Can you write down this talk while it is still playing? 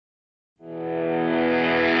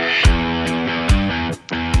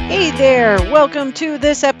Hey there, welcome to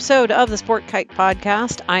this episode of the Sport Kite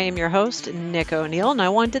Podcast. I am your host, Nick O'Neill, and I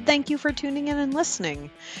want to thank you for tuning in and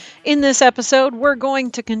listening. In this episode, we're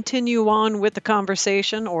going to continue on with the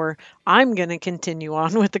conversation, or I'm going to continue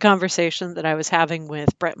on with the conversation that I was having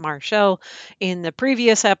with Brett Marchel in the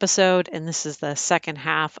previous episode, and this is the second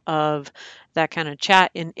half of that kind of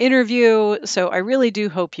chat and interview. So I really do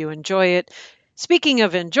hope you enjoy it. Speaking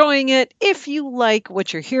of enjoying it, if you like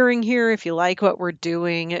what you're hearing here, if you like what we're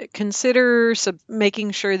doing, consider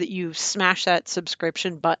making sure that you smash that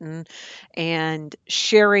subscription button and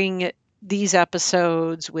sharing these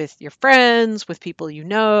episodes with your friends, with people you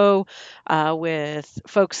know, with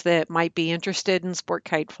folks that might be interested in sport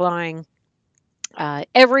kite flying.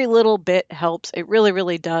 Every little bit helps. It really,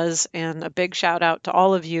 really does. And a big shout out to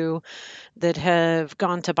all of you that have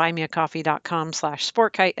gone to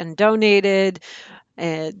buymeacoffee.com/sportkite and donated.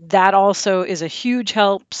 That also is a huge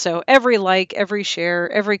help. So every like, every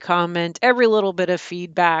share, every comment, every little bit of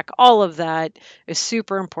feedback, all of that is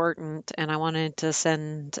super important. And I wanted to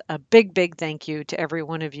send a big, big thank you to every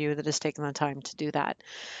one of you that has taken the time to do that.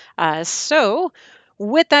 So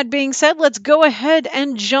with that being said, let's go ahead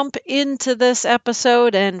and jump into this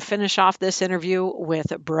episode and finish off this interview with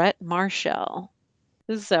Brett Marchel.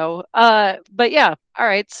 But yeah, all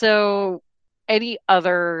right. So, any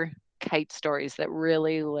other kite stories that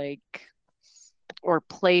really or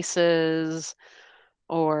places,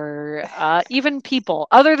 or even people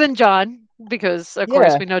other than John, because of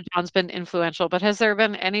course Yeah, we know John's been influential, but has there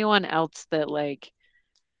been anyone else that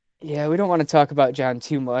yeah, we don't want to talk about John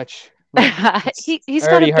too much. It's he's got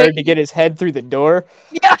a already big, hard to get his head through the door.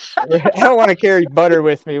 yeah, I don't want to carry butter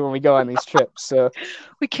with me when we go on these trips. So,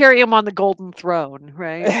 we carry him on the golden throne,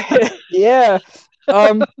 right? yeah.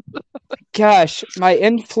 Um, gosh, my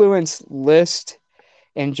influence list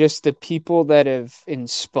and just the people that have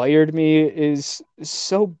inspired me is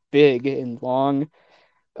so big and long.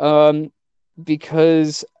 Um,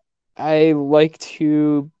 because I like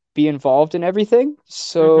to be involved in everything.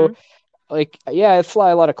 So, Mhm. like, yeah, I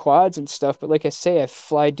fly a lot of quads and stuff, but like I say, I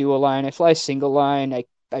fly dual line, I fly single line, I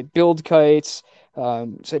build kites.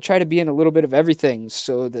 So I try to be in a little bit of everything.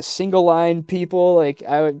 So the single line people, like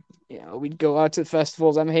I would, we'd go out to the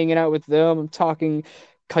festivals, I'm hanging out with them, I'm talking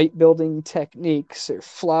kite building techniques or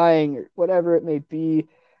flying or whatever it may be.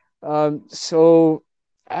 So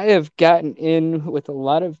I have gotten in with a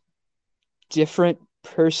lot of different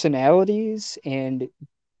personalities and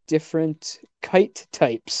different kite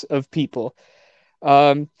types of people.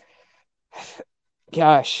 Um,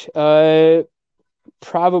 gosh,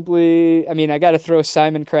 probably. I mean, I got to throw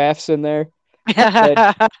Simon Crafts in there.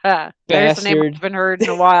 That There's a name I bastard. haven't heard in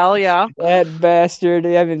a while. Yeah. That bastard.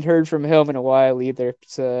 I haven't heard from him in a while either.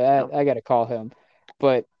 So No. I got to call him.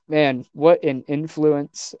 But man, what an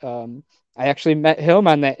influence. I actually met him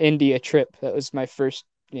on that India trip. That was my first,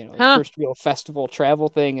 Huh. first real festival travel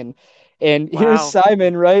thing. And here's Wow.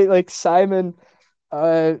 Simon, right? Like Simon,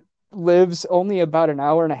 uh, lives only about an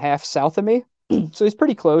hour and a half south of me, so he's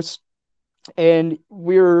pretty close. And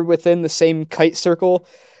we were within the same kite circle,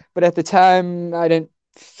 but at the time I didn't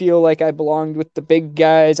feel like I belonged with the big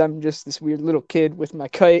guys. I'm just this weird little kid with my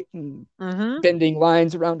kite and Mhm. bending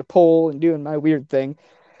lines around a pole and doing my weird thing.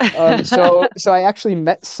 So I actually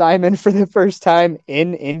met Simon for the first time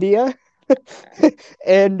in India,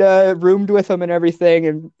 and roomed with him and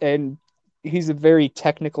everything, and he's a very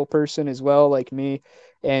technical person as well, like me,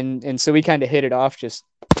 and so we kind of hit it off, just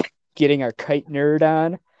getting our kite nerd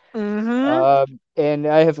on. Mhm. And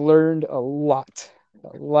I have learned a lot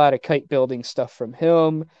of kite building stuff from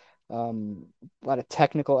him, a lot of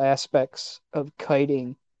technical aspects of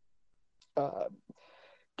kiting. Uh,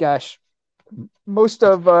 gosh, most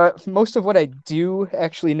of what I do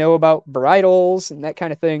actually know about bridles and that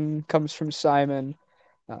kind of thing comes from Simon.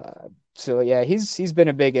 So yeah, he's been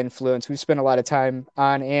a big influence. We've spent a lot of time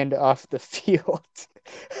on and off the field.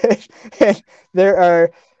 And there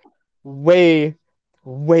are way,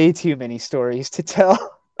 way too many stories to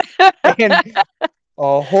tell, and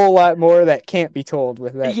a whole lot more that can't be told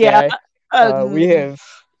with that Yeah. guy. We Um, have,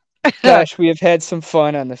 gosh, we have had some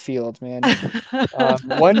fun on the field, man.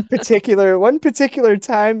 One particular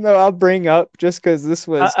time though, I'll bring up just because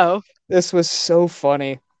uh-oh. this was so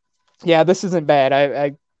funny. Yeah, this isn't bad.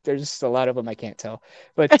 I there's just a lot of them I can't tell.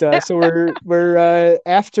 But so we're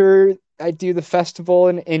after I do the festival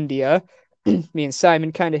in India, me and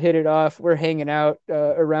Simon kind of hit it off. We're hanging out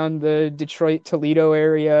around the Detroit Toledo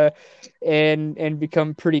area, and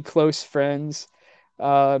become pretty close friends.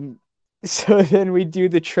 Um, so then we do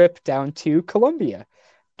the trip down to Colombia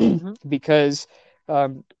Mhm. because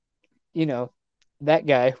um, you know that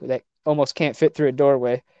guy that almost can't fit through a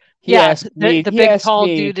doorway. Yeah, the He big asked tall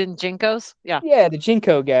me, dude in Jinkos? Yeah. yeah, the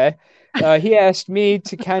Jinko guy. He asked me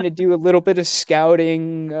to kind of do a little bit of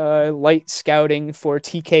scouting, light scouting for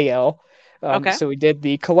TKL. Okay. So we did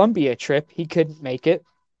the Columbia trip. He couldn't make it.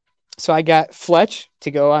 So I got Fletch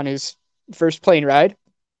to go on his first plane ride.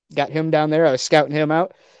 Got him down there. I was scouting him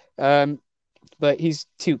out. Um, but he's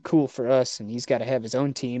too cool for us, and he's got to have his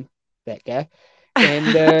own team. That guy, and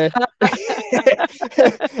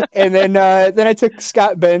then I took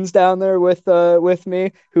Scott Benz down there with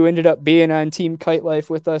me, who ended up being on Team Kite Life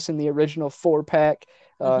with us in the original 4 pack.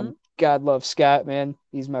 Mhm. God love Scott, man.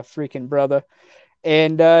 He's my freaking brother.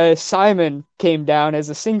 And Simon came down as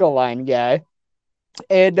a single line guy.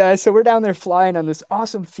 And so we're down there flying on this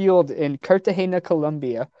awesome field in Cartagena,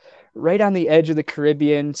 Colombia, right on the edge of the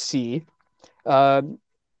Caribbean Sea. Um,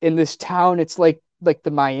 in this town, it's like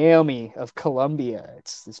the Miami of Colombia.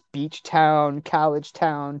 It's this beach town, college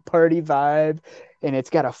town, party vibe, and it's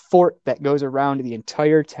got a fort that goes around the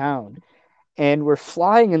entire town. And we're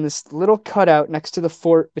flying in this little cutout next to the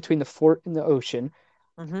fort, between the fort and the ocean.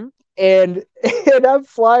 Mhm. And and I'm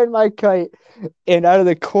flying my kite, and out of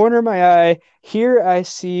the corner of my eye, here I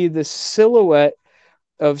see the silhouette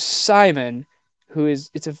of Simon, who is,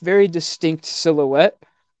 it's a very distinct silhouette,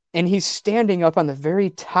 and he's standing up on the very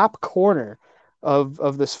top corner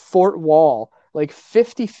of this fort wall, like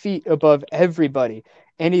 50 feet above everybody.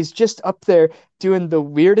 And he's just up there doing the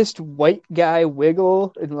weirdest white guy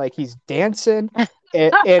wiggle, and like he's dancing.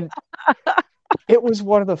 And it was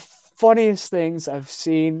one of the funniest things I've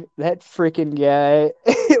seen. That freaking guy.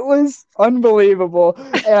 It was unbelievable.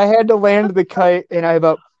 And I had to land the kite, and I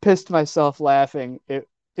about pissed myself laughing.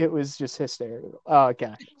 It was just hysterical. Oh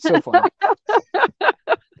god, so funny.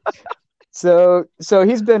 So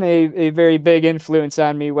he's been a very big influence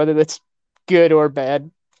on me, whether that's good or bad.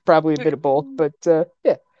 Probably a bit of both, but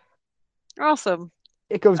yeah, Awesome.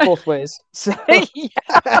 it goes both ways. So Yeah,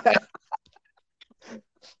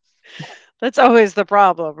 that's always the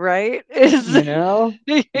problem, right? Is you know,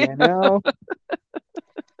 you know,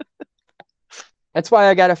 that's why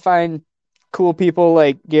I gotta find cool people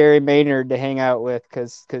like Gary Maynard to hang out with,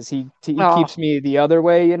 because he Oh, keeps me the other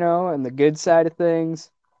way, and the good side of things,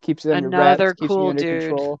 keeps it under wraps, another keeps me cool under dude.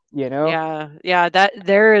 control. Yeah, yeah, that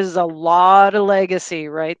there is a lot of legacy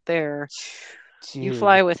right there. You Dude.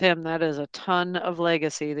 fly with him, that is a ton of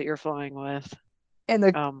legacy that you're flying with. And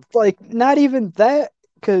the Um, like, not even that,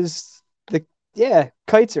 because the yeah,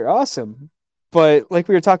 kites are awesome. But like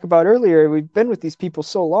we were talking about earlier, we've been with these people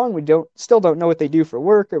so long, we don't know what they do for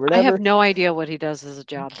work or I have whatever. no idea what he does as a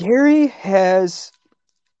job. Gary has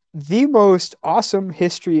the most awesome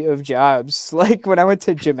history of jobs. Like when I went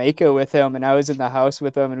to Jamaica with him and I was in the house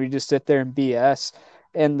with him and we just sit there and BS.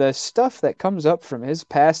 And the stuff that comes up from his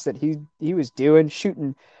past that he was doing,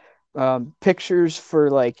 shooting pictures for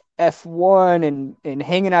like F1, and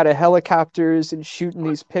hanging out of helicopters and shooting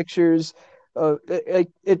these pictures.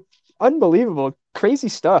 It unbelievable, crazy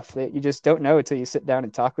stuff that you just don't know until you sit down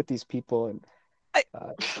and talk with these people. And I,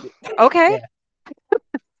 uh, okay, yeah,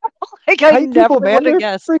 like I kite never people, man, would have they're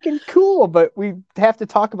guessed. freaking cool. But we have to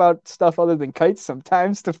talk about stuff other than kites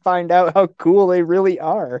sometimes to find out how cool they really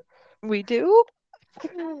are. We do?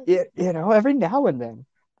 Every now and then.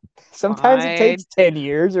 Sometimes it takes Fine. 10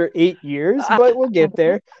 years or 8 years, Uh, but we'll get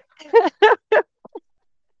there.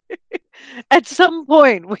 at some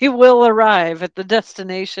point, we will arrive at the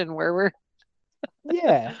destination where we're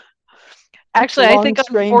Yeah. It's a actually, I long, think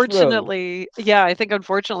strange road. I think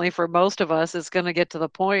unfortunately for most of us, it's going to get to the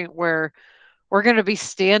point where we're going to be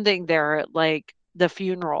standing there at like the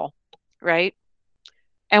funeral, right?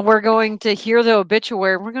 And we're going to hear the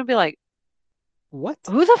obituary and we're going to be like, What?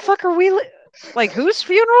 who the fuck are we? Like, whose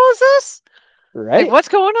funeral is this? Like, Right? what's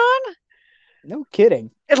going on? No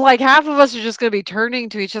kidding. And like half of us are just going to be turning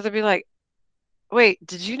to each other and be like, wait,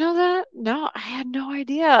 did you know that? No, I had no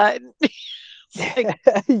idea. It's like,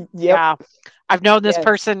 Yep. yeah, I've known this Yeah.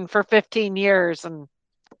 person for 15 years and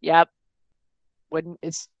yep, wouldn't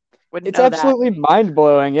It's wouldn't it's know that. absolutely mind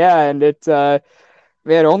blowing. Yeah, and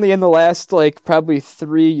man, only in the last like probably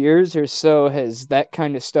 3 years or so has that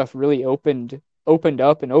kind of stuff really opened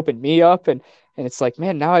up and opened me up, and it's like,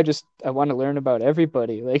 man, now I want to learn about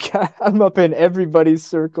everybody. Like I'm up in everybody's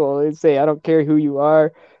circle. They say I don't care who you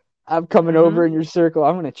are. I'm coming Hmm. over in your circle.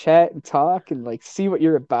 I'm gonna chat and talk and like see what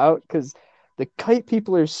you're about, because the kite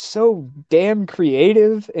people are so damn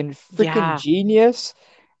creative and freaking Yeah. genius,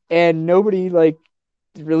 and nobody like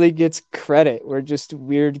really gets credit. We're just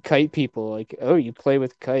weird kite people. Like, oh, you play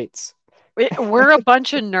with kites. We're a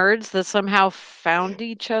bunch of nerds that somehow found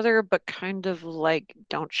each other, but kind of like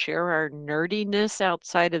don't share our nerdiness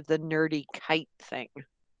outside of the nerdy kite thing,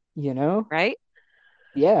 You know? right?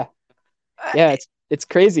 Yeah. Uh, Yeah, it's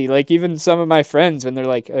crazy. Like even some of my friends when they're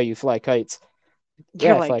like, "Oh, you fly kites?"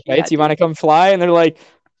 You're Yeah, I like, fly yeah, kites. You want dude. to come fly? And they're like,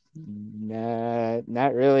 "Nah,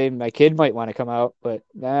 not really. My kid might want to come out, but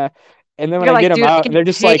nah." And then when You're I get like, them dude, I out, and get they're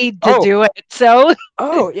just like, paid to "Oh, do it. So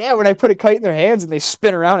oh, yeah." When I put a kite in their hands and they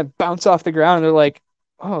spin around and bounce off the ground, and they're like,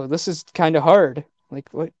 "Oh, this is kind of hard." Like,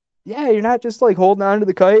 what? Yeah, you're not just like holding on to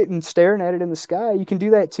the kite and staring at it in the sky. You can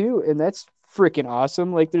do that too, and that's freaking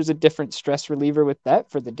awesome. Like, there's a different stress reliever with that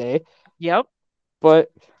for the day. yep.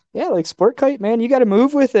 But yeah, like sport kite, man, you got to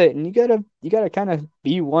move with it, and you gotta kind of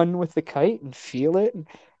be one with the kite and feel it.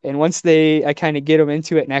 And once I kind of get them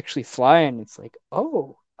into it and actually flying, it's like,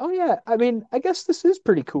 oh yeah. I mean, I guess this is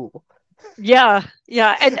pretty cool. Yeah.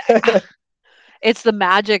 Yeah. And it's the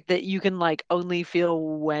magic that you can like only feel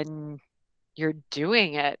when you're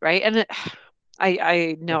doing it, right? And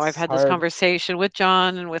I know I've It's had this hard. conversation with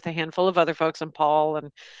John and with a handful of other folks and Paul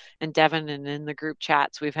and Devin and in the group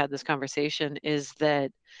chats we've had this conversation is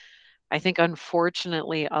that I think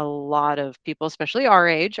unfortunately a lot of people, especially our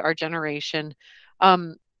age, our generation,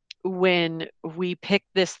 um, when we pick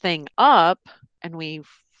this thing up and we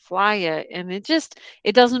fly it and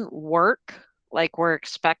it doesn't work like we're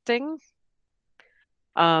expecting.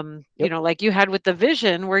 Yep. Like you had with the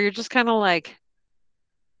vision where you're just kind of like,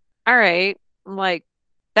 all right, like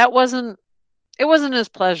that wasn't it wasn't as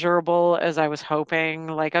pleasurable as I was hoping.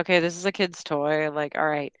 Like, okay, this is a kid's toy. Like, all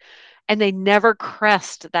right. And they never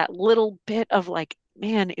crest that little bit of like,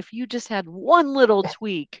 man, if you just had one little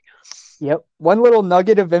tweak, Yep. One little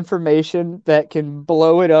nugget of information that can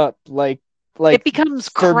blow it up. Like it becomes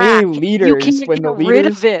for me, crack. You leaders, can't when get the rid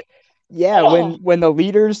of leaders, it. yeah, Oh, when the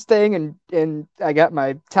leaders thing, and I got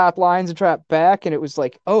my top lines and trap back, and it was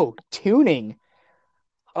like, oh, tuning.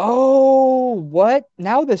 Oh, what?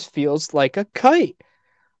 Now this feels like a kite.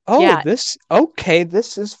 Oh, yeah. this okay,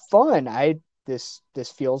 this is fun. This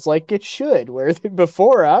feels like it should. Where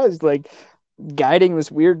before I was like guiding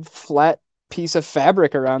this weird flat piece of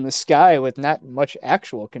fabric around the sky with not much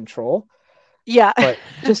actual control, Yeah. but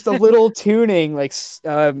just a little tuning.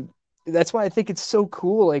 That's why I think it's so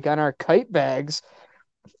cool. Like on our kite bags,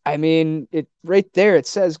 I mean, it right there. It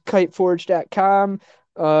says kiteforge.com,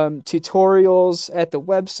 tutorials at the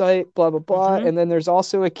website, blah blah blah, Mhm. and then there's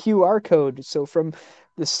also a QR code. So from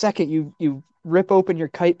the second you rip open your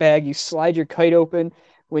kite bag, you slide your kite open.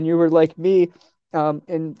 When you were like me,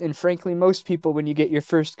 and frankly, most people, when you get your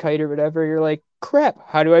first kite or whatever, you're like, crap,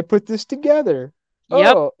 how do I put this together?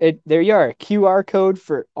 Yep. Oh, there you are, QR code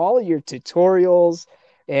for all of your tutorials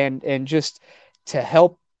and just to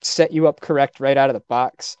help set you up correct right out of the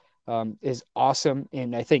box, is awesome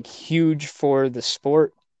and I think huge for the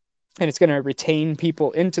sport. And it's going to retain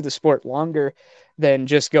people into the sport longer than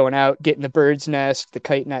just going out, getting the bird's nest, the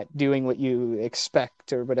kite not doing what you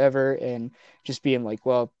expect or whatever, and just being like,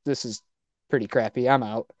 well, this is pretty crappy. I'm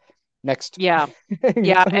out. Next. Yeah. I'm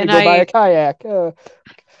Yeah. going to And go buy a I kayak.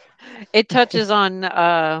 it touches on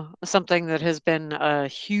something that has been a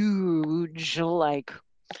huge like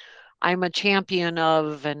I'm a champion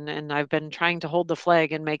of and I've been trying to hold the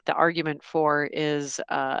flag and make the argument for is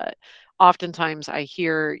oftentimes I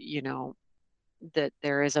hear, that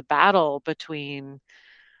there is a battle between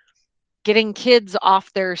getting kids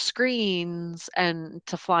off their screens and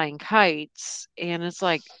to flying kites and it's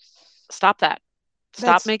like stop that.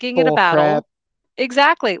 Stop That's making it a bull crap. battle.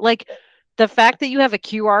 Exactly. Like the fact that you have a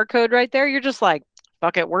QR code right there, you're just like,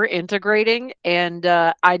 fuck it, we're integrating. And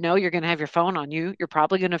I know you're going to have your phone on you. You're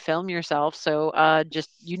probably going to film yourself. So just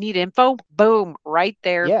you need info, boom, right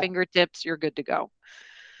there, Yeah. fingertips, you're good to go.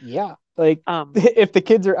 Yeah. Like Um, if the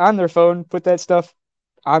kids are on their phone, put that stuff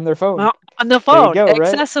on their phone. well, on the There you phone, go, right?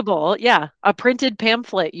 accessible. Yeah. A printed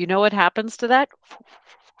pamphlet. You know what happens to that?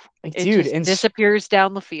 Like, It dude, just and disappears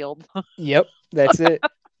down the field, yep, that's it.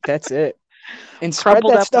 That's it. And spread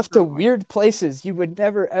crumpled that up and stuff to thrown away. weird places you would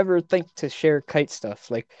never ever think to share kite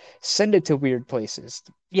stuff. Like send it to weird places,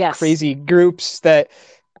 Yes. crazy groups that,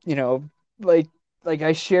 you know, like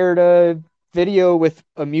I shared a video with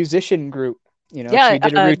a musician group. Yeah. We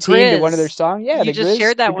did a routine to one of their Grizz. songs. Yeah, You just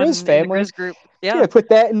shared the that Grizz one in the family. Grizz group. Dude, Yeah. I put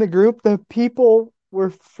that in the group. The people were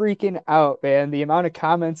freaking out, man. The amount of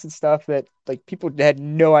comments and stuff that like people had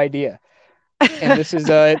no idea. And this is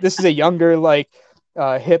a younger, like,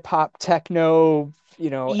 hip hop techno,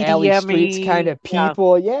 alley streets kind EDM-y, of yeah.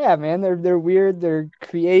 people. Yeah, man, they're weird, they're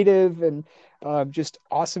creative, and just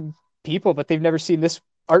awesome people, but they've never seen this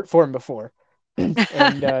art form before.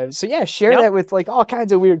 And so yeah, share Yep. that with like all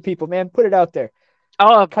kinds of weird people, man. Put it out there.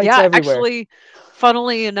 Oh, Kites yeah, everywhere. actually,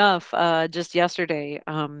 funnily enough, just yesterday,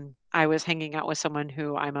 I was hanging out with someone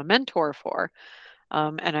who I'm a mentor for,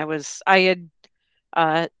 and I had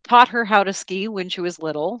Taught her how to ski when she was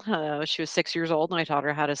little. She was 6 years old, and I taught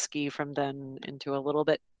her how to ski from then into a little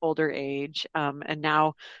bit older age. And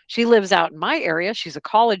now she lives out in my area. She's a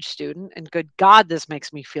college student, and good God, this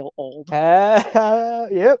makes me feel old.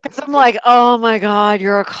 Yep. 'Cause I'm like, oh my God,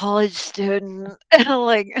 you're a college student.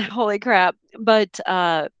 Like, holy crap. But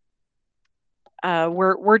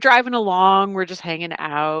we're driving along, we're just hanging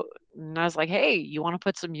out, and I was like, hey, you want to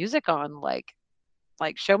put some music on? Like,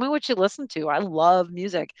 show me what you listen to. I love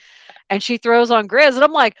music. And she throws on Grizz, and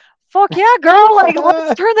I'm like, "Fuck yeah, girl! Like,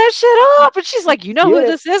 let's turn that shit up." And she's like, "You know Get who it.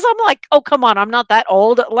 this is?" I'm like, "Oh, come on, I'm not that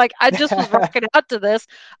old." Like, I just was rocking out to this.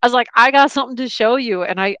 I was like, "I got something to show you,"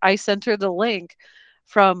 and I sent her the link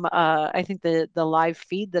from I think the live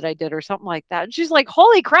feed that I did or something like that. And she's like,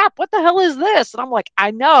 "Holy crap, what the hell is this?" And I'm like, "I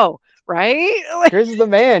know, right?" Like, Chris is the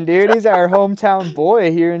man, dude. He's our hometown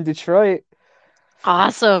boy here in Detroit.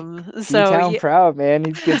 awesome. So D-town yeah, proud, man.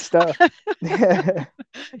 He's good stuff.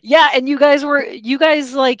 yeah, and you guys,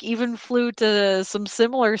 like, even flew to some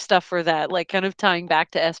similar stuff for that, like, kind of tying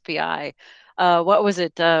back to SPI. What was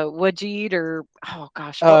it? Wajid or oh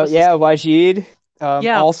gosh, what was his Yeah, Wajid,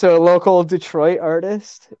 Yeah, also a local Detroit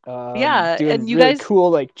artist, yeah, doing and you really guys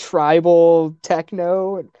cool like tribal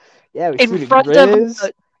techno. And yeah, we in flew to front of,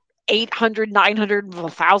 Grizz. 800, 900,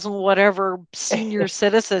 1,000, whatever senior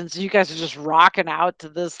citizens, you guys are just rocking out to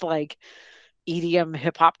this, like, EDM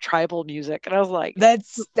hip hop tribal music, and I was like,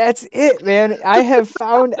 That's it, man. I have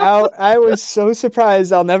found out. I was so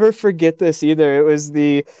surprised. I'll never forget this either. It was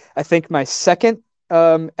I think my second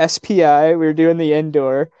SPI. We were doing the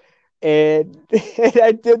indoor, and, and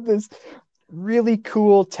I did this really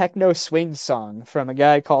cool techno swing song from a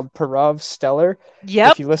guy called Parav Stellar. "Yep,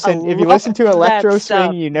 I If you love listen to that electro swing,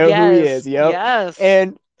 stuff." you know who he is. Yes, Yep. yes.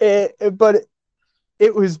 And but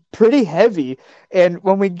it was pretty heavy. And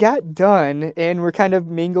when we got done and we're kind of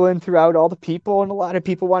mingling throughout all the people, and a lot of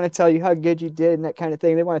people want to tell you how good you did and that kind of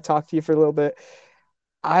thing, they want to talk to you for a little bit.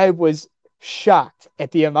 I was shocked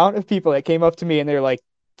at the amount of people that came up to me and they're like,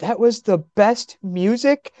 that was the best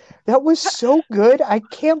music. That was so good. I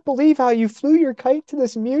can't believe how you flew your kite to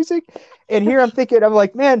this music. And here I'm thinking, I'm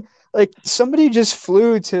like, man, like somebody just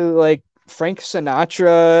flew to like Frank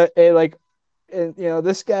Sinatra and like, and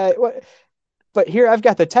this guy. What? But here I've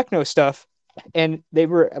got the techno stuff, and they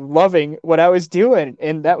were loving what I was doing,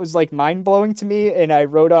 and that was like mind blowing to me. And I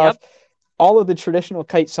wrote off Yep. all of the traditional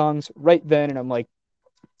kite songs right then, and I'm like,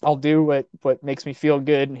 I'll do what makes me feel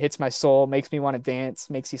good and hits my soul, makes me want to dance,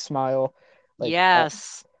 makes you smile. Like,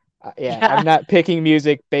 Yes. yeah, I'm Yeah. not picking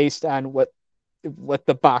music based on what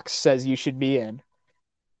the box says you should be in.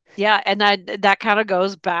 Yeah, and that kinda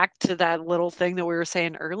goes back to that little thing that we were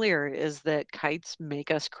saying earlier is that kites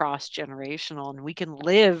make us cross-generational, and we can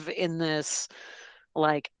live in this,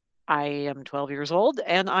 like, I am 12 years old,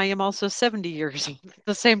 and I am also 70 years old at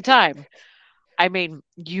the same time. I mean,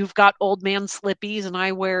 you've got old man slippies, and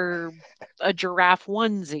I wear a giraffe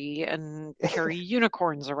onesie and carry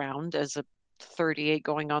unicorns around as a 38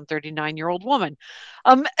 going on 39-year-old woman.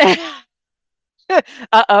 Um,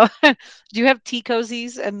 uh-oh. Do you have tea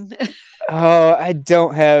cozies and Oh, I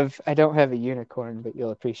don't have a unicorn, but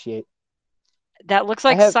you'll appreciate. that looks I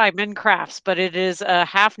like have Simon Crafts, but it is a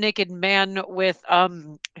half-naked man with,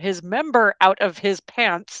 his member out of his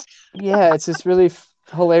pants. Yeah, it's this really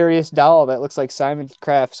hilarious doll that looks like Simon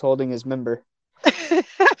Crafts holding his member.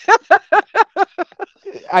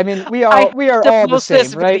 I mean, I have we are to all the post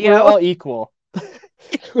this same, right? We're video. all equal.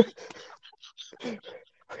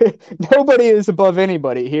 Nobody is above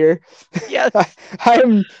anybody here. I, Yes. I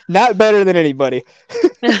am not better than anybody.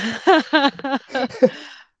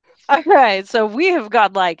 Alright, so we have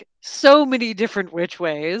got, like, so many different which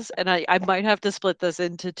ways, and I might have to split this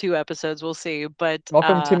into 2 episodes, we'll see, but,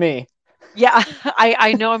 Welcome to me. yeah,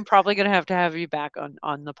 I know I'm probably gonna have to have you back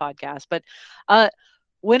on the podcast, but, uh,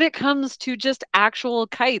 when it comes to just actual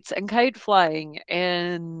kites and kite flying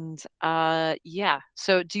and, yeah,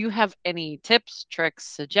 so do you have any tips, tricks,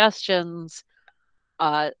 suggestions,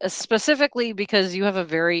 specifically because you have a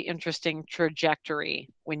very interesting trajectory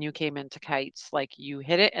when you came into kites, like, you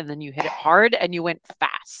hit it, and then you hit it hard, and you went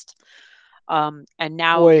fast. And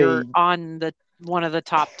now you're Boy, on the one of the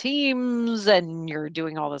top teams and you're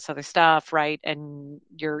doing all this other stuff, right? And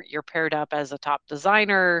you're paired up as a top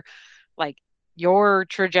designer. Like your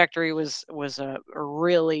trajectory was a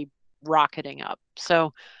really rocketing up.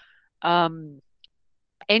 So, um,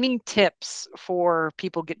 any tips for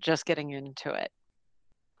people just getting into it?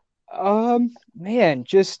 man,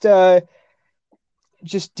 just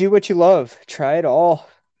do what you love. Try it all.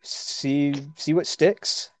 See what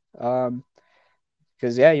sticks.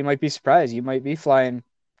 Because yeah, you might be surprised. You might be flying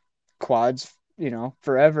quads,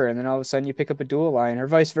 forever, and then all of a sudden you pick up a dual line or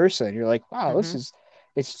vice versa, and you're like, wow, Hmm.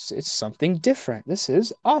 it's something different. This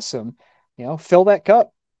is awesome. Fill that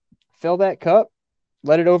cup,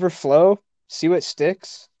 let it overflow, see what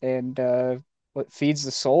sticks, and what feeds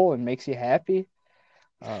the soul and makes you happy.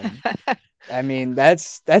 Um, I mean,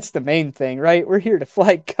 that's the main thing, right? We're here to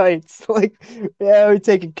fly kites. Like, yeah, we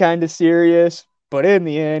take it kind of serious, but in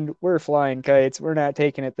the end, we're flying kites. We're not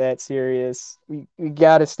taking it that serious. We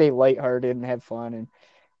got to stay lighthearted and have fun,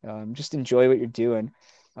 and just enjoy what you're doing.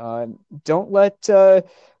 Um, don't let uh,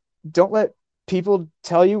 don't let people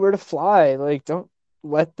tell you where to fly. Like, don't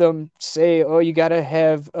let them say, "Oh, you got to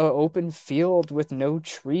have an open field with no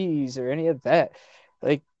trees or any of that."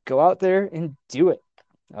 Like, go out there and do it.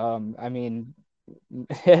 I mean,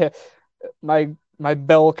 my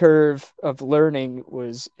bell curve of learning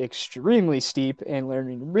was extremely steep and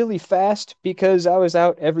learning really fast because I was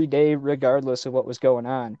out every day regardless of what was going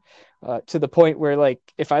on. To the point where, like,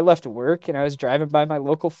 if I left work and I was driving by my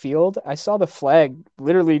local field, I saw the flag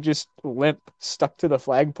literally just limp stuck to the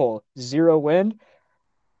flagpole, zero wind.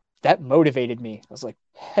 That motivated me. I was like,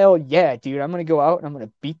 hell yeah, dude, I'm gonna go out and I'm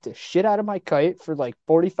gonna beat the shit out of my kite for like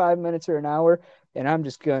 45 minutes or an hour, and I'm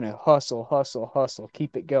just gonna hustle, hustle, hustle,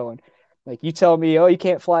 keep it going. Like, you tell me, oh, you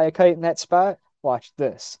can't fly a kite in that spot, watch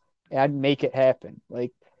this. And I'd make it happen.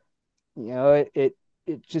 Like, it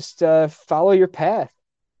just follow your path.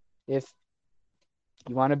 If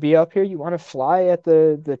you want to be up here, you want to fly at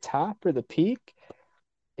the top or the peak,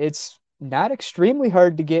 it's not extremely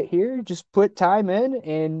hard to get here. Just put time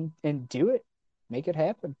in and do it. Make it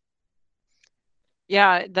happen.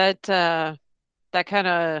 Yeah, that kind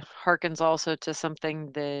of harkens also to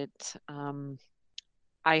something that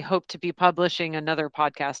I hope to be publishing another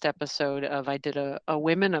podcast episode of. I did a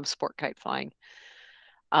Women of Sport Kite Flying,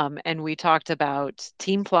 and we talked about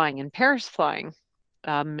team flying and pairs flying,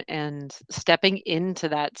 and stepping into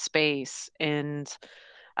that space. And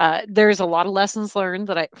there's a lot of lessons learned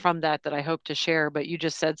that I hope to share. But you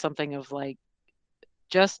just said something of like,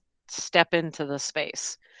 just step into the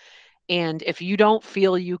space. And if you don't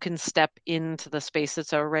feel you can step into the space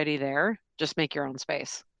that's already there, just make your own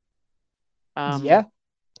space. Yeah. Um,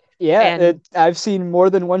 Yeah, and I've seen more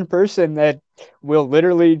than one person that will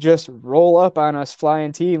literally just roll up on us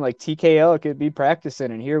flying team. Like TKL could be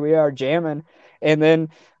practicing, and here we are jamming. And then,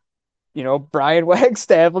 Brian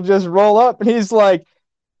Wagstaff will just roll up and he's like,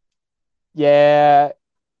 yeah,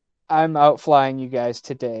 I'm out flying you guys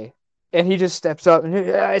today. And he just steps up and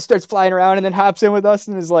he starts flying around and then hops in with us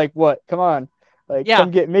and is like, what? Come on. Like, yeah,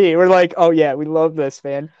 come get me. We're like, oh, yeah, we love this,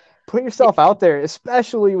 man. Put it, yourself out there,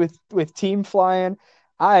 especially with team flying.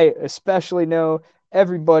 I especially know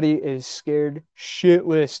everybody is scared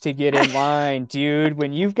shitless to get in line, dude.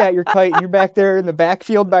 When you've got your kite and you're back there in the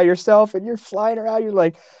backfield by yourself and you're flying around, you're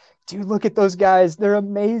like, dude, look at those guys. They're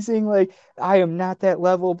amazing. Like, I am not that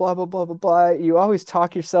level, blah, blah, blah, blah, blah. You always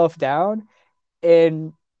talk yourself down,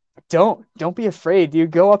 and don't be afraid,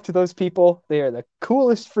 dude. Go up to those people. They are the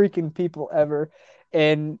coolest freaking people ever.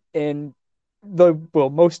 And they will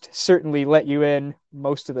most certainly let you in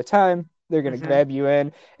most of the time. They're gonna mhm. grab you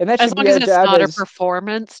in. And that As should long be as our it's job not a as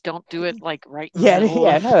performance, don't do it like right in the yeah, middle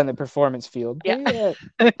yeah, of. not on the performance field, but Yeah.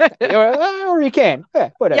 yeah, or you can.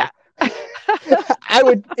 Yeah, Yeah. whatever. I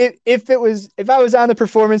would if I was on the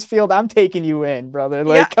performance field, I'm taking you in, brother. Yeah.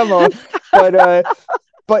 Like, come on. But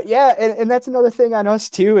but yeah, and that's another thing on us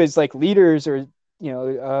too is like leaders or you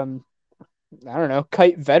know I don't know,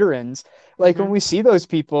 kite veterans. Like when Mhm. we see those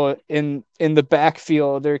people in the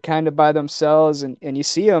backfield, they're kind of by themselves, and you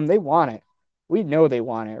see them, they want it. We know they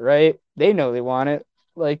want it, right? They know they want it.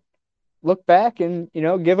 Like, look back and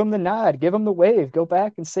give them the nod, give them the wave, go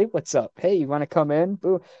back and say what's up. Hey, you want to come in?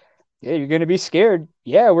 Boo. Yeah, you're gonna be scared.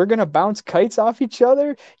 Yeah, we're gonna bounce kites off each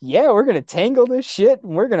other. Yeah, we're gonna tangle this shit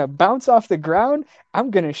and we're gonna bounce off the ground. I'm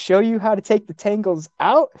gonna show you how to take the tangles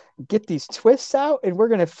out, get these twists out, and we're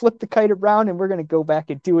gonna flip the kite around and we're gonna go back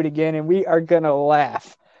and do it again and we are gonna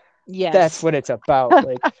laugh. That's Yes. what it's about.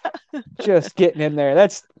 Like, just getting in there.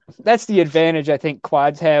 That's the advantage I think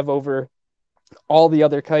quads have over all the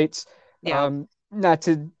other kites. Yeah. Not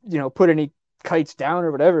to, put any kites down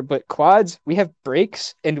or whatever, but quads, we have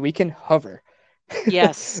brakes and we can hover.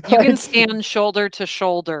 Yes. You can Like, stand shoulder to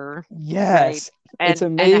shoulder, right? yes, it's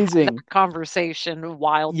And have amazing. that conversation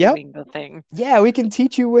while Yep. doing the thing. Yeah, we can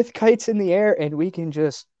teach you with kites in the air and we can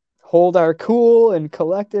just hold our cool and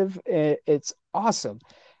collective. It's awesome.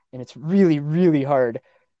 And it's really, really hard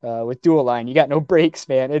with dual line. You got no brakes,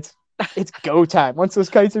 man. it's go time. Once those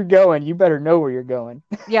kites are going, you better know where you're going.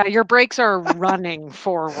 Yeah, your brakes are running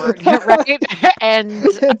forward, right?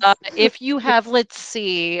 And if you have, let's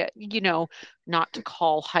see, not to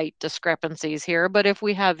call height discrepancies here, but if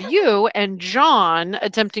we have you and John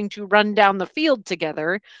attempting to run down the field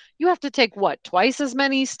together, you have to take what, twice as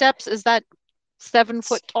many steps as that 7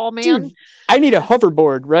 foot tall man? Dude, I need a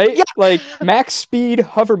hoverboard, right? Yeah, Like max speed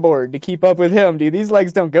hoverboard to keep up with him, dude. These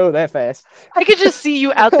legs don't go that fast. I could just see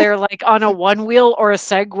you out there like on a one wheel or a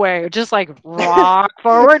Segway, just like rock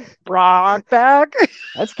forward, rock back.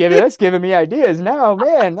 That's giving me ideas now,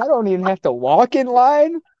 man. I don't even have to walk in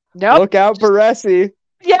line. Nope. Look out, Just, Baresi.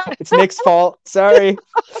 yeah. It's Nick's fault. Sorry.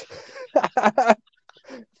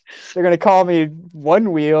 They're gonna call me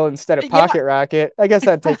one wheel instead of Yeah. pocket rocket. I guess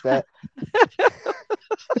I'd take that.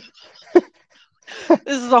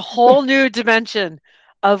 This is a whole new dimension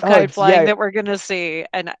of Oh, kite flying yeah, that we're gonna see.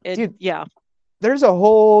 And dude. yeah. There's a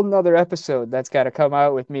whole nother episode that's got to come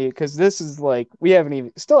out with me because this is like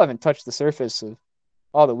we still haven't touched the surface of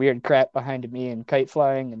all the weird crap behind me and kite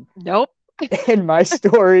flying and Nope. and my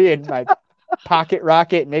story and my pocket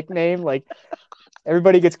rocket nickname. Like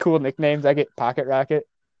everybody gets cool nicknames. I get pocket rocket.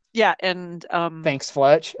 Yeah. And Thanks,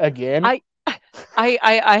 Fletch. Again. I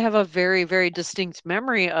I have a very, very distinct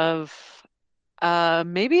memory of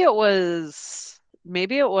maybe it was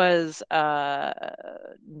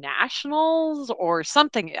nationals or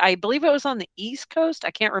something. I believe it was on the East Coast.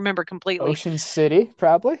 I can't remember completely. Ocean City,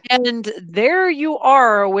 probably. And there you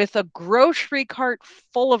are with a grocery cart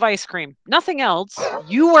full of ice cream. Nothing else.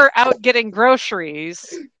 You are out getting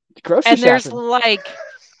groceries, Grocery and there's shopping. like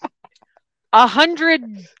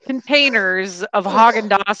 100 containers of Haagen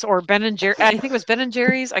Dazs or Ben and Jerry. I think it was Ben and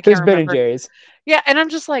Jerry's. I can't There's Ben and remember. Jerry's. Yeah, and I'm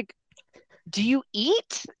just like, "Do you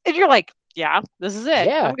eat?" And you're like, "Yeah, this is it.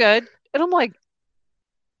 Yeah. I'm good." And I'm like,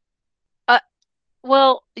 uh,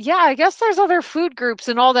 "Well, yeah, I guess there's other food groups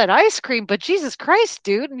and all that ice cream, but Jesus Christ,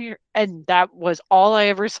 dude!" And that was all I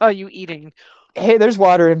ever saw you eating. Hey, there's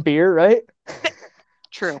water and beer, right?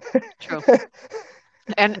 True, true,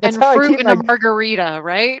 and That's and how I fruit keep in a my margarita,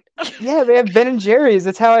 right? yeah, man. Ben and Jerry's.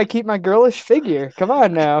 That's how I keep my girlish figure. Come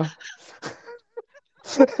on now.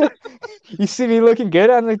 You see me looking good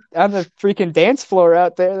on the freaking dance floor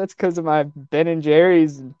out there. That's because of my Ben and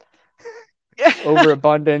Jerry's and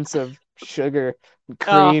overabundance of sugar and Oh,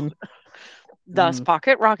 cream. thus Mm,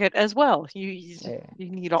 Pocket Rocket as well. You yeah. you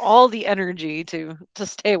need all the energy to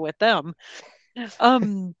stay with them.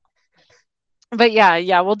 Um, but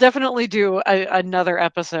yeah, we'll definitely do another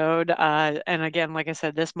episode. And again, like I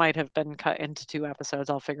said, this might have been cut into 2 episodes.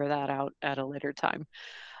 I'll figure that out at a later time.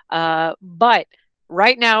 But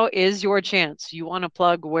right now is your chance. You want to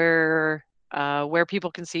plug where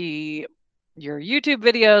people can see your YouTube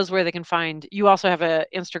videos, where they can find. You also have an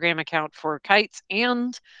Instagram account for kites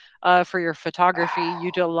and for your photography.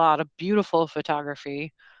 You do a lot of beautiful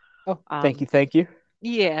photography. Oh, thank Um, you, thank you.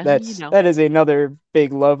 yeah, That is another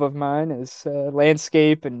big love of mine is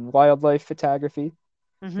landscape and wildlife photography.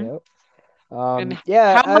 hmm Yep. And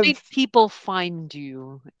Yeah, how might I've people find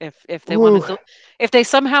you if they ooh, wanted to, if they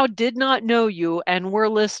somehow did not know you and were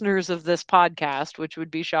listeners of this podcast, which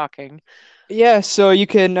would be shocking. yeah. So you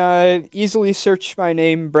can easily search my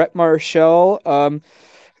name, Brett Marchel.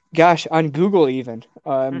 Gosh, on Google even.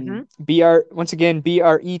 hmm BR once again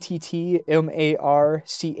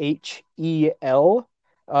BRETTMARCHEL.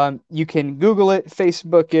 You can Google it,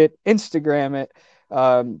 Facebook it, Instagram it.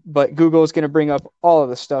 But Google is going to bring up all of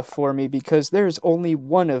the stuff for me because there's only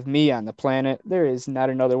one of me on the planet. There is not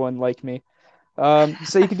another one like me.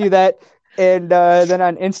 So you can do that. And then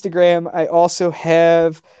on Instagram, I also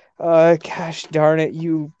have, gosh darn it,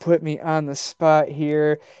 you put me on the spot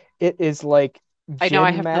here. It is like I know I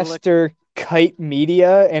Gen have to look. Master Kite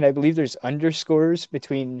Media, and I believe there's underscores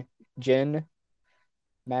between Gen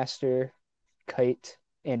Master Kite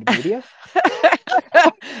and Media.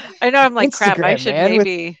 I know I'm like crap. I Instagram, should man, with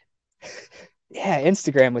maybe. yeah,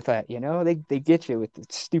 Instagram with that, they get you with the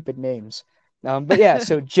stupid names. But yeah,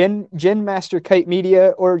 so Gen Master Kite Media,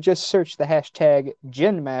 or just search the hashtag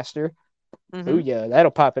Gen Master. hmm Booyah,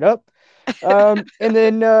 that'll pop it up. And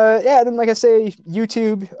then yeah, then like I say,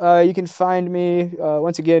 YouTube. You can find me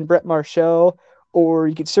once again, Brett Marchel, or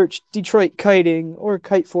you can search Detroit Kiting or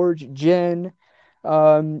Kite Forge Gen.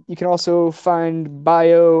 You can also find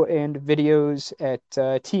bio and videos at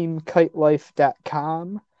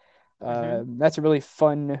teamkitelife.com. hmm That's a really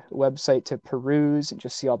fun website to peruse and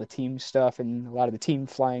just see all the team stuff and a lot of the team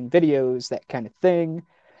flying videos, that kind of thing.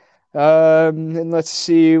 And let's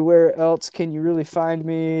see, where else can you really find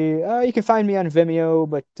me? You can find me on Vimeo,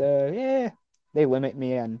 but yeah, they limit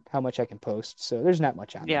me on how much I can post, so there's not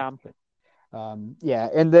much on there. Yeah. But Yeah,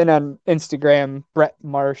 and then on Instagram, Brett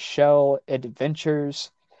Marchel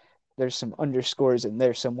Adventures. There's some underscores in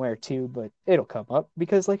there somewhere too, but it'll come up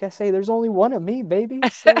because, like I say, there's only one of me, baby.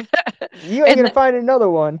 So you ain't And gonna find another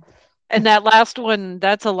one. and that last one,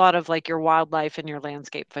 that's a lot of like your wildlife and your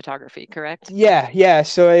landscape photography, correct? Yeah, yeah.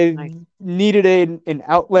 So I Nice. needed an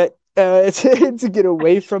outlet to get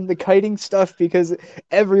away from the kiting stuff because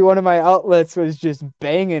every one of my outlets was just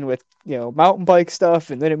banging with, mountain bike stuff,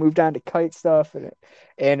 and then it moved on to kite stuff,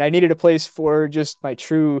 and I needed a place for just my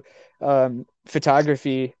true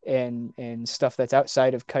photography and stuff that's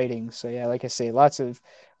outside of kiting. So yeah, like I say, lots of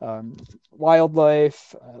um,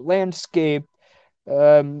 wildlife, landscape,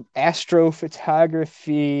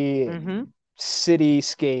 astrophotography Mm-hmm. and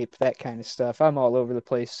cityscape, that kind of stuff. I'm all over the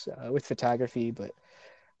place with photography, but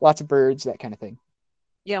lots of birds, that kind of thing.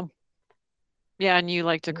 Yeah. Yeah, and you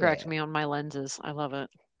like to correct Yeah. me on my lenses. I love it.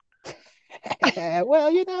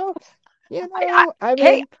 Well, I I hey,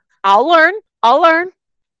 mean, I'll learn. I'll learn.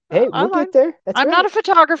 hey, I'll we'll learn. get there. That's I'm not right. a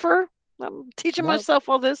photographer. I'm teaching No, myself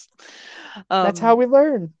all this. that's how Um, we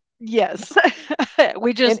learn. yes.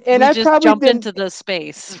 we And just and we I just probably jumped didn't. into the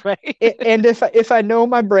space, right? And if I know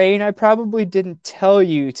my brain, I probably didn't tell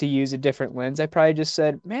you to use a different lens. I probably just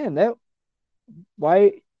said, "Man, that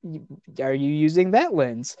why are you using that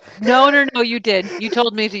lens?" No, no, no, you did. You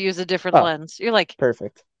told me to use a different Oh, lens. You're like,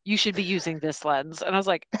 perfect. "You should be using this lens." And I was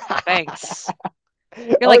like, "Thanks."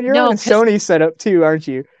 You're Oh, like, you're on "No, a 'cause Sony setup too, aren't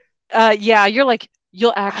you? yeah, you're like,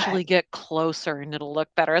 "You'll Ah, actually get closer and it'll look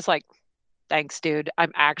better." It's like, "Thanks, dude.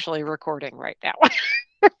 I'm actually recording right now."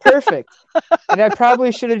 perfect. And I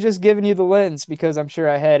probably should have just given you the lens because I'm sure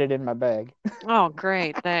I had it in my bag. Oh,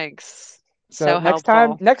 great. Thanks. So So next time,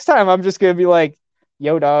 helpful. next time I'm just gonna be like,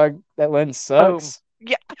 "Yo, dog, that lens Boom. sucks.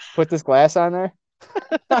 Yeah. Put this glass on there."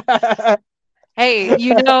 Hey,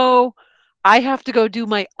 I have to go do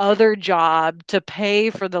my other job to pay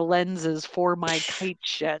for the lenses for my kite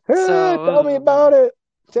shit. Tell me So, about it.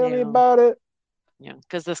 Tell me yeah, about it. yeah,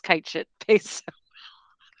 because this kite shit pays.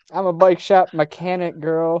 I'm a bike shop mechanic,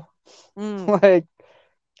 girl. Mm. Like,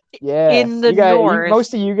 yeah, In the north,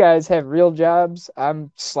 most of you guys have real jobs.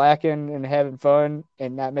 I'm slacking and having fun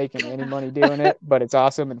and not making any money doing it, but it's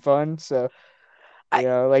awesome and fun. So, I,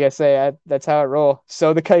 like I say, that's how I roll.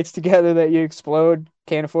 Sew the kites together that you explode.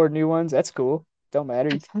 Can't afford new ones. That's cool. Don't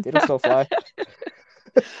matter. It'll still fly.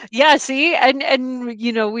 yeah, see, and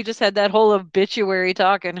we just had that whole obituary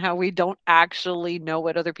talk and how we don't actually know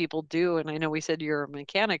what other people do. And I know we said you're a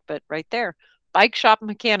mechanic, but right there, bike shop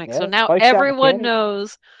mechanic. So Yeah, now bike shop everyone mechanic.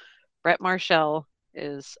 knows Brett Marshall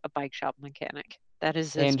is a bike shop mechanic. That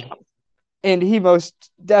is his And job. and he most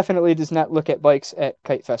definitely does not look at bikes at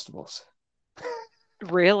kite festivals.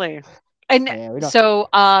 Really? And Yeah, we don't. so,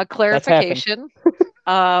 That's happened. clarification,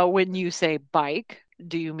 when you say bike,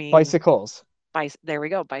 do you mean Bicycles. there we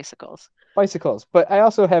go, bicycles. Bicycles, but I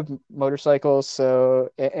also have motorcycles, so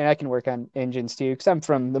and I can work on engines too because I'm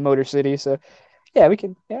from the Motor City. So yeah, we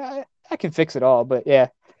can. Yeah, I can fix it all. But yeah,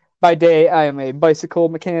 by day I am a bicycle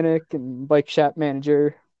mechanic and bike shop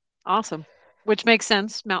manager. Awesome. Which makes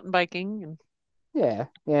sense, mountain biking and Yeah,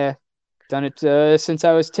 yeah, done it since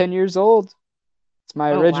I was 10 years old. It's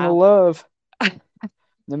my oh, original wow. love.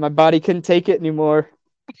 Then my body couldn't take it anymore.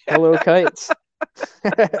 Hello, kites.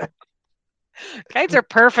 Kites are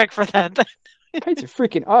perfect for that. Kites are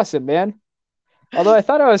freaking awesome, man. Although I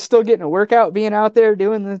thought I was still getting a workout being out there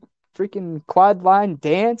doing the freaking quad line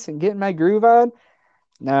dance and getting my groove on.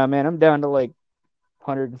 Nah, man, I'm down to like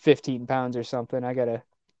 115 pounds or something. I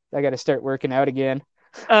gotta start working out again.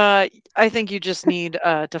 I think you just need,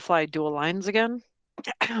 to fly dual lines again.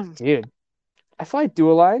 Dude, I fly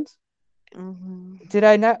dual lines. Mhm. Did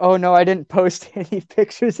I not? Oh no, I didn't post any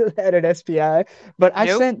pictures of that at SPI, but I Nope.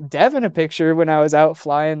 sent Devin a picture when I was out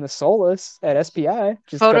flying the Solus at SPI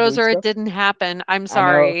just a couple Photos weeks or it ago. didn't happen. I'm I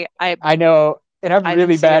know, sorry. I know, and I'm I didn't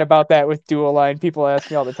really see bad it. about that with dual line. People ask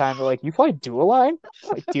me all the time, they're like, "You fly dual line?"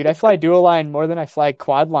 Like, dude, I fly dual line more than I fly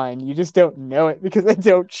quad line. You just don't know it because I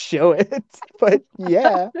don't show it. But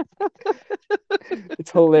yeah,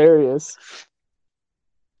 it's hilarious.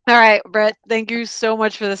 All right, Brett, thank you so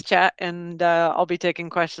much for this chat, and I'll be taking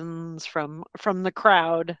questions from the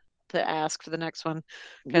crowd to ask for the next one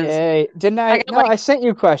because Yay. Didn't I I? got No, I like, sent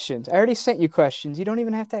you questions. I already sent you questions. You don't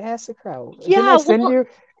even have to ask the crowd. Didn't I yeah, send well, you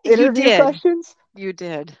you interview did. questions? You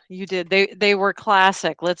did. They were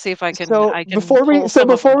classic. Let's see if So I can before we pull so some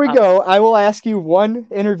of them before we up. go, I will ask you one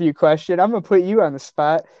interview question. I'm gonna put you on the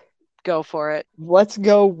spot. Go for it. Let's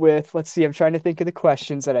go with, let's see, I'm trying to think of the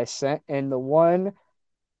questions that I sent, and the one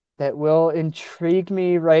that will intrigue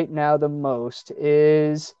me right now the most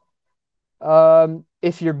is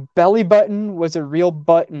if your belly button was a real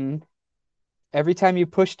button, Every time you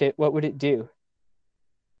pushed it, what would it do?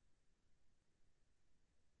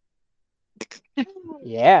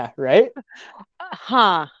 Yeah, right?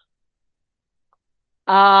 Huh.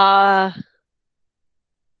 Uh,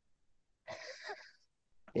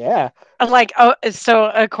 Yeah. like, oh, so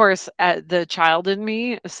of course, the child in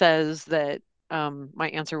me says that my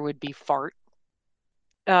answer would be fart.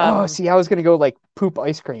 Oh, Um, see, I was gonna go like poop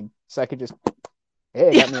ice cream, so I could just, hey,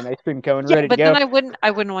 I yeah, got me an ice cream cone yeah, ready to but then go.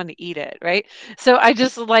 I wouldn't want to eat it, right? So I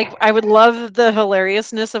just like I would love the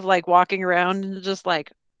hilariousness of like walking around and just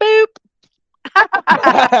like boop.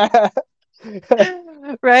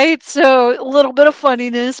 Right? So a little bit of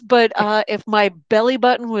funniness, but if my belly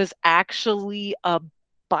button was actually a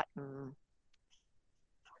button,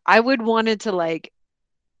 I would want it to like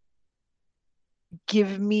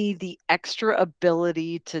give me the extra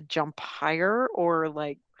ability to jump higher or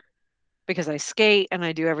like because I skate and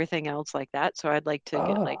I do everything else like that. So I'd like to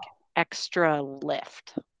get like Oh, extra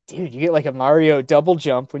lift. dude, you get like a Mario double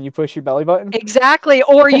jump when you push your belly button. Exactly.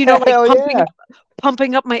 Or, like Hell yeah,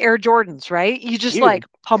 pumping up my Air Jordans, right? You just dude. like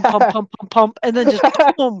pump, pump, pump, pump, pump, and then just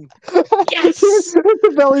boom. Yes.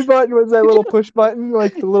 The belly button was that little push button,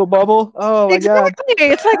 like the little bubble. Oh my God. Exactly.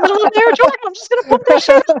 It's like little Air Jordan. I'm just gonna pump that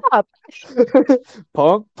shit up.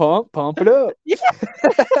 Pump, pump, pump it up. Yeah.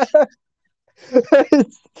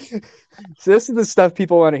 So this is the stuff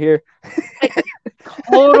people want to hear.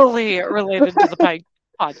 Totally related to the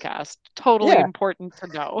podcast. Totally Yeah, important to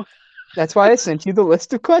know. that's why I sent you the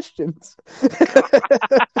list of questions.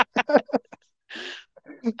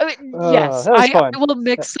 I mean, Oh, yes, that was I fun. will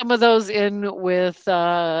mix some of those in with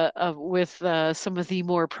some of the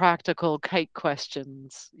more practical kite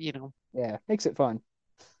questions. Yeah, makes it fun.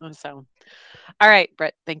 So, all right,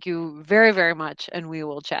 Brett, thank you very, very much, and we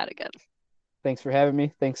will chat again. Thanks for having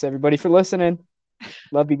me. Thanks everybody for listening.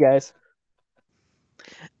 Love you guys.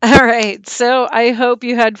 All right. So I hope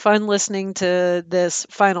you had fun listening to this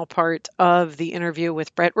final part of the interview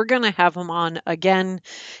with Brett. We're going to have him on again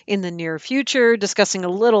in the near future, discussing a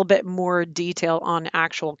little bit more detail on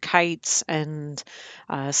actual kites and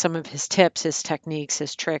some of his tips, his techniques,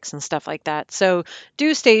 his tricks, and stuff like that. So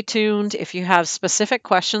do stay tuned. If you have specific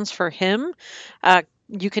questions for him,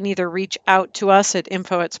 you can either reach out to us at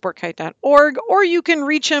info@sportkite.org or you can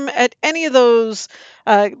reach him at any of those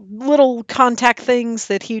little contact things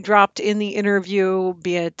that he dropped in the interview,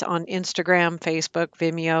 be it on Instagram, Facebook,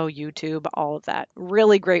 Vimeo, YouTube, all of that.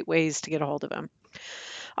 Really great ways to get a hold of him.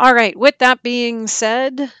 All right, with that being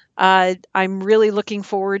said, I'm really looking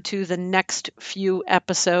forward to the next few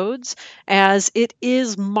episodes as it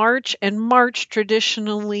is March, and March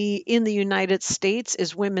traditionally in the United States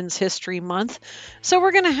is Women's History Month. So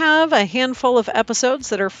we're going to have a handful of episodes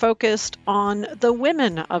that are focused on the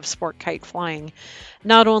women of sport kite flying,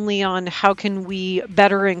 not only on how can we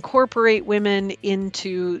better incorporate women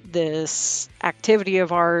into this activity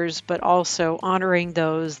of ours, but also honoring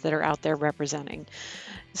those that are out there representing.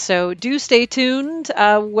 So do stay tuned.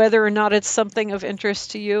 Whether or not it's something of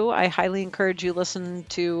interest to you, I highly encourage you listen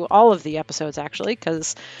to all of the episodes actually,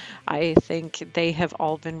 because I think they have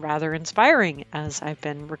all been rather inspiring as I've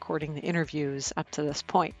been recording the interviews up to this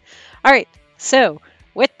point. All right, so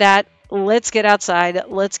with that, let's get outside,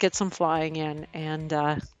 let's get some flying in, and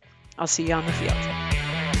I'll see you on the field.